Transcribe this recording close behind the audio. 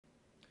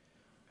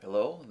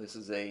Hello, this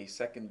is a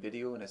second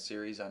video in a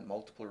series on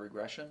multiple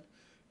regression.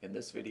 In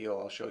this video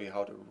I'll show you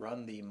how to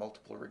run the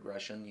multiple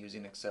regression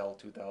using Excel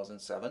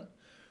 2007.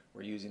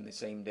 We're using the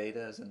same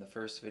data as in the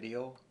first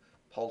video,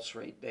 pulse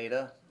rate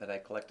data that I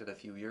collected a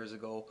few years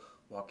ago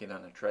walking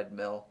on a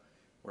treadmill.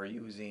 We're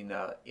using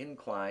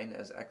incline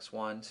as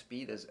x1,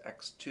 speed as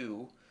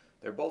x2.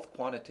 They're both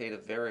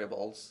quantitative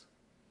variables,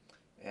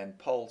 and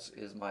pulse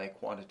is my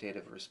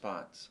quantitative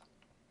response.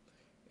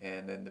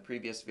 And in the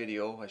previous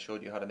video I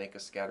showed you how to make a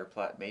scatter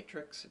plot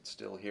matrix. It's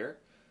still here.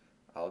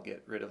 I'll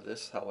get rid of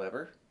this,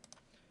 however.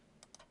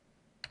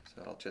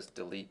 So I'll just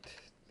delete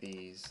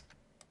these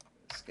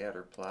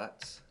scatter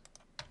plots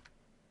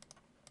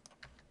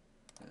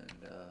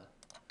and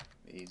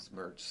these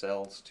merge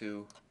cells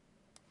too.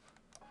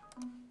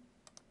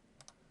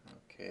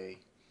 Okay.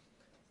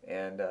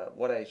 And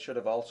what I should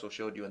have also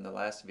showed you in the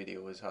last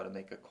video is how to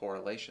make a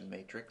correlation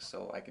matrix,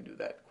 so I can do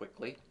that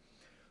quickly.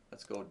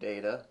 Let's go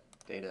data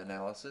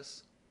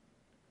analysis,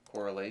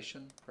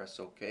 correlation, press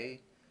OK.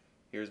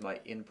 Here's my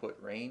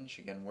input range.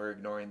 Again, we're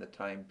ignoring the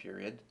time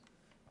period,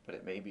 but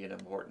it may be an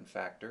important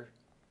factor.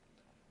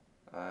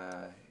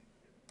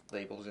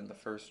 Labels in the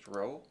first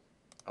row,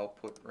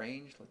 output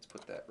range, let's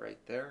put that right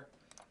there.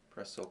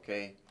 Press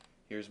OK.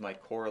 Here's my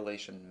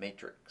correlation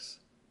matrix.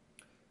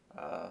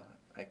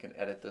 I can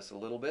edit this a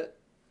little bit.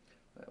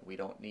 We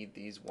don't need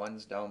these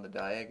ones down the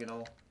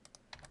diagonal.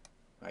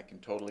 I can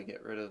totally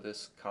get rid of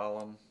this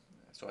column.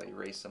 So I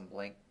erase some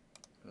blank.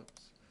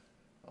 Oops.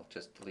 I'll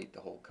just delete the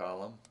whole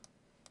column,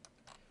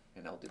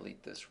 and I'll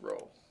delete this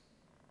row.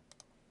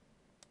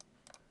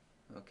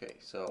 Okay,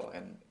 so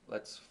and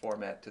let's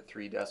format to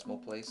 3 decimal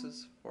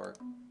places for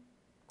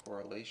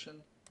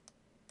correlation.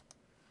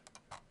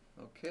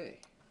 Okay,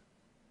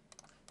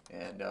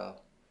 and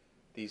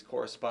these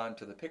correspond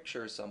to the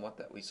picture somewhat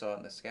that we saw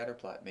in the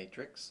scatterplot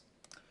matrix.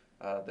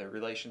 The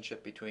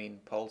relationship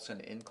between pulse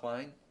and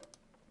incline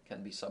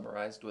can be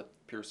summarized with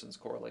Pearson's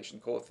correlation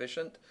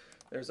coefficient.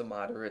 There's a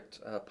moderate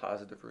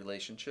positive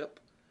relationship,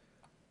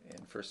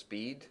 and for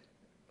speed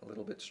a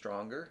little bit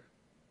stronger.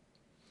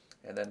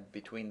 And then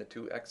between the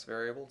two x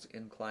variables,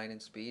 incline and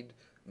speed,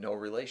 no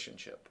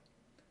relationship.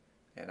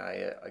 And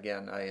I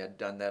had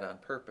done that on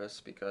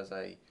purpose because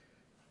I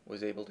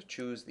was able to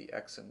choose the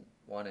x1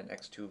 and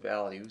x2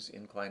 values,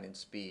 incline and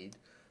speed,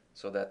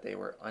 so that they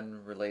were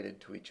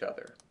unrelated to each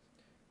other.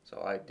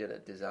 So I did a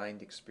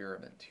designed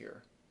experiment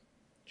here,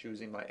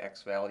 choosing my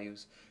x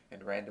values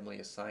and randomly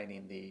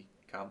assigning the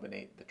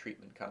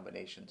treatment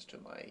combinations to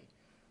my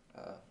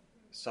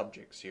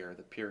subjects here,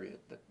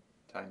 the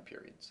time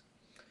periods.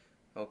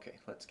 Okay,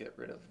 let's get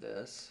rid of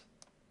this.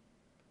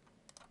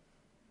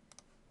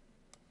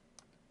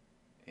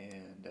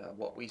 And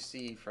what we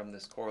see from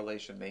this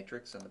correlation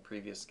matrix and the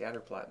previous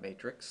scatterplot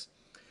matrix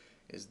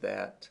is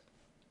that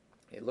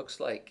it looks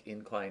like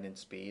incline and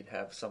speed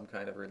have some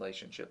kind of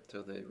relationship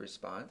to the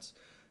response.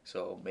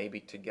 So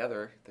maybe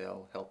together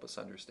they'll help us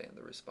understand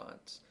the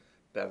response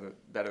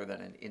better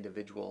than an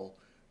individual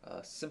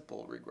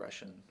simple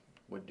regression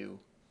would do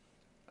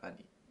on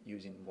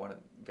using one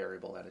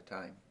variable at a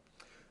time.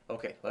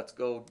 Okay, let's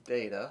go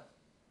data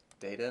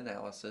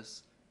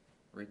analysis,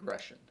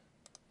 regression.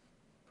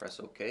 Press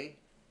OK.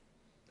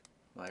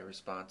 My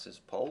response is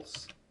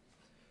pulse,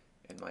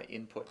 and my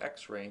input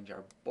x range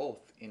are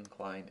both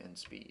incline and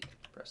speed.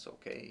 Press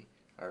OK,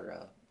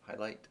 or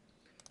highlight.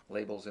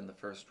 Labels in the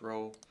first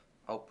row,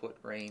 output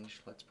range,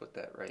 let's put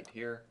that right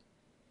here.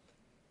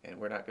 And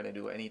we're not going to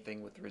do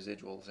anything with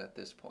residuals at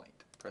this point.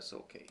 Press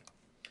OK.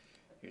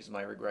 Here's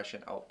my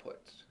regression output.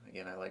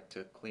 Again, I like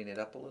to clean it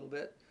up a little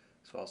bit,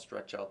 so I'll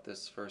stretch out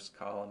this first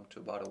column to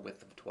about a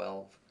width of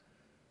 12.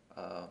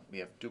 We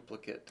have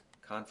duplicate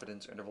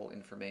confidence interval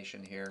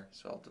information here,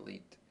 so I'll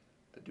delete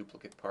the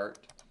duplicate part,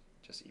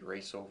 just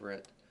erase over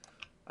it.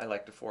 I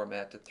like to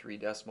format to 3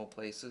 decimal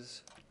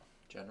places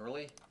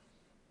generally.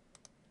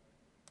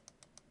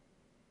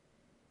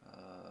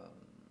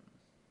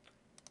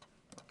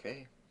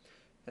 Okay,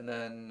 and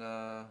then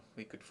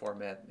we could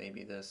format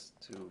maybe this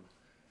to,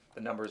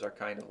 the numbers are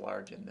kind of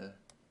large in the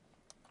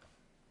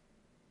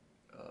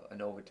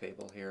ANOVA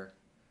table here.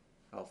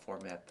 I'll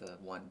format the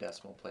 1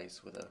 decimal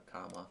place with a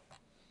comma.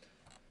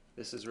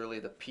 This is really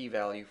the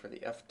p-value for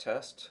the F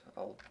test.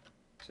 I'll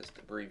just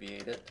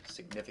abbreviate it,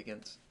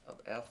 significance of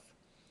F.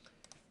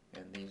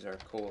 And these are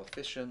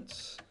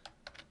coefficients,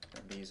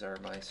 and these are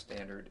my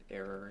standard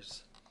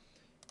errors.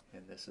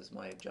 And this is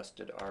my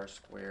adjusted R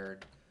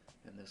squared,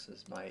 and this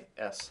is my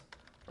S,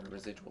 or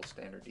residual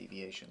standard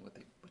deviation,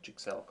 which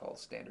Excel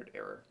calls standard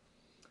error.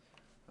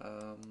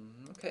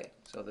 Okay,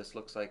 so this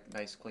looks like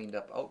nice cleaned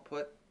up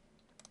output.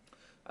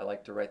 I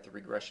like to write the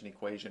regression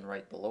equation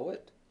right below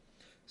it.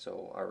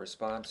 So our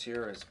response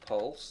here is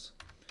pulse.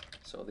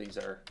 So these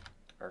are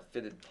our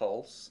fitted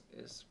pulse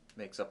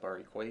makes up our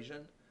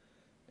equation.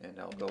 And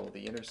I'll go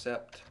the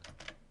intercept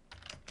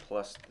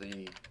plus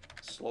the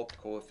slope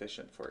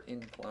coefficient for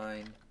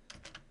incline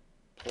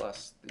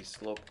plus the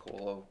slope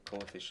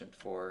coefficient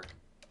for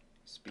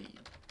speed.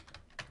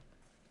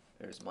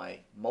 There's my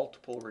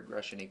multiple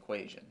regression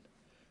equation.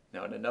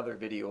 Now in another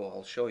video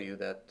I'll show you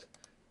that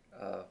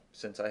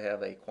Since I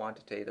have a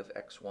quantitative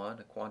x1,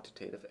 a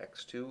quantitative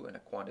x2, and a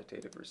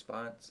quantitative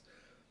response,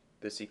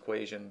 this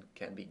equation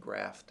can be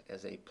graphed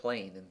as a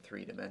plane in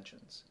 3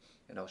 dimensions.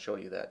 And I'll show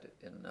you that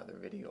in another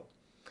video.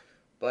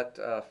 But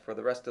for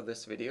the rest of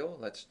this video,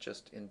 let's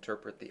just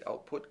interpret the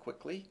output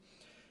quickly.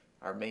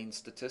 Our main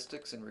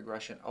statistics in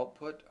regression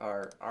output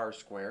are r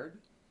squared,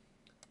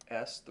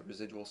 s, the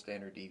residual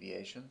standard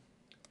deviation.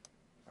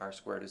 R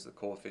squared is the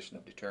coefficient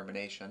of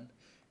determination.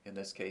 In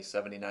this case,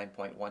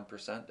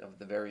 79.1% of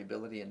the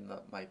variability in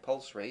my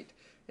pulse rate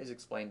is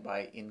explained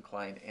by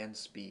incline and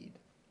speed.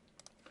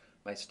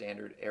 My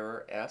standard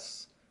error,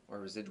 S, or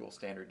residual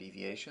standard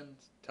deviation,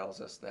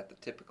 tells us that the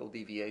typical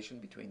deviation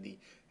between the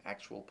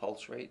actual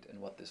pulse rate and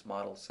what this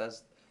model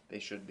says they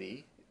should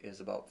be is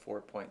about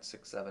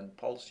 4.67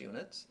 pulse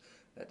units.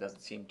 That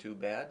doesn't seem too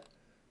bad,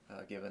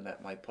 given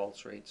that my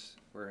pulse rates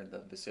were in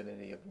the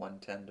vicinity of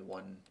 110 to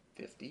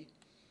 150.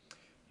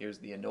 Here's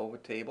the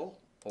ANOVA table.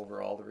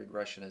 Overall, the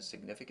regression is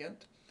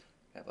significant.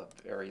 I have a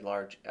very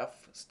large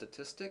F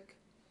statistic.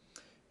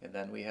 And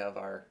then we have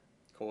our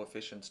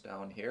coefficients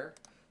down here.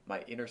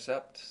 My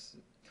intercept,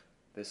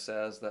 this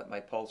says that my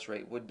pulse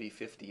rate would be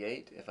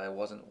 58 if I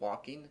wasn't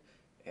walking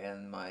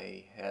and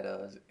I had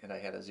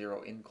a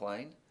 0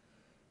 incline.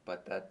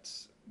 But that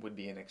would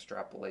be an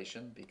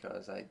extrapolation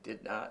because I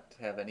did not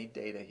have any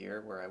data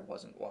here where I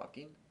wasn't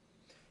walking,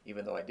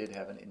 even though I did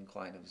have an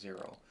incline of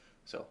 0.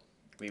 So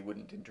we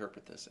wouldn't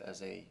interpret this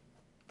as a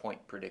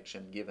point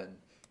prediction given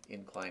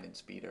incline and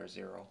speed are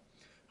 0.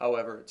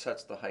 However, it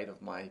sets the height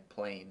of my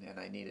plane, and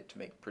I need it to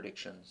make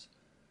predictions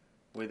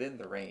within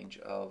the range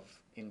of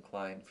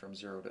incline from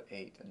 0 to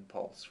 8 and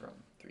pulse from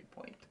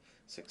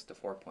 3.6 to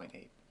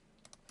 4.8.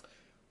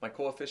 My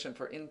coefficient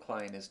for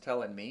incline is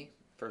telling me,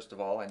 first of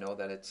all, I know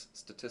that it's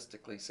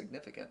statistically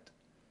significant,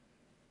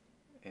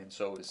 and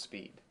so is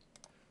speed.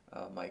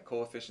 My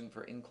coefficient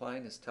for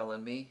incline is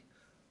telling me,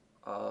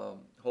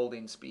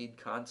 holding speed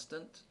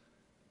constant,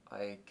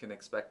 I can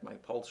expect my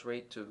pulse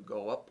rate to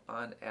go up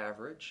on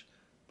average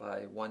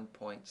by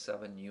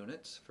 1.7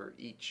 units for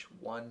each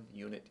 1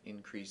 unit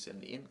increase in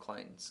the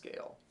incline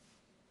scale.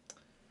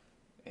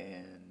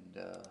 And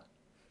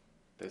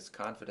this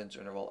confidence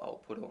interval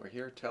output over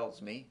here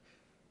tells me,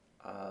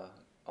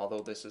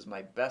 although this is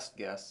my best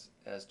guess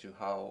as to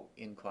how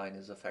incline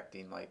is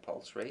affecting my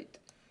pulse rate,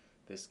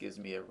 this gives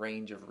me a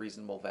range of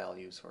reasonable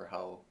values for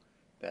how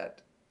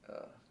that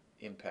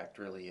impact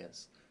really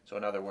is. So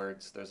in other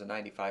words, there's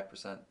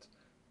 95%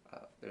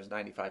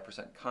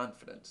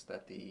 confidence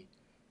that the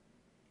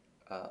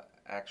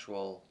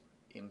actual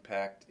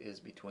impact is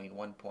between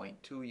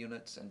 1.2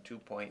 units and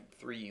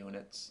 2.3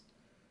 units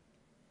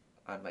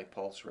on my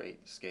pulse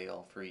rate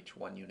scale for each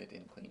 1 unit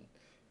incline,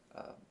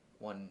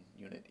 1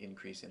 unit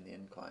increase in the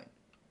incline.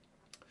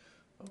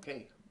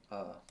 Okay,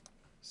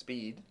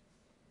 speed.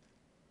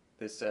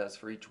 This says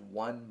for each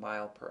 1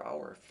 mile per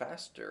hour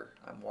faster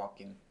I'm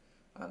walking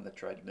on the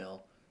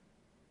treadmill,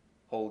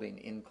 holding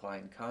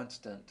incline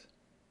constant,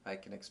 I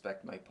can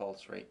expect my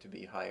pulse rate to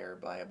be higher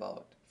by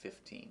about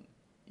 15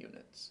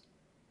 units.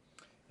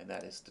 And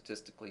that is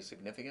statistically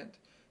significant.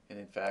 And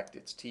in fact,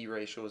 its T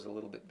ratio is a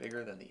little bit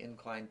bigger than the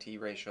incline T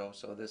ratio,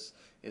 so this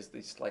is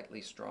the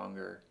slightly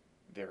stronger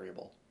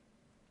variable.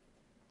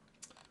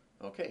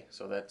 Okay,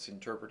 so that's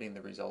interpreting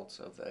the results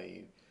of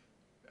a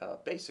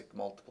basic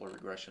multiple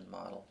regression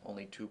model,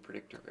 only 2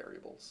 predictor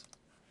variables.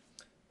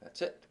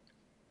 That's it.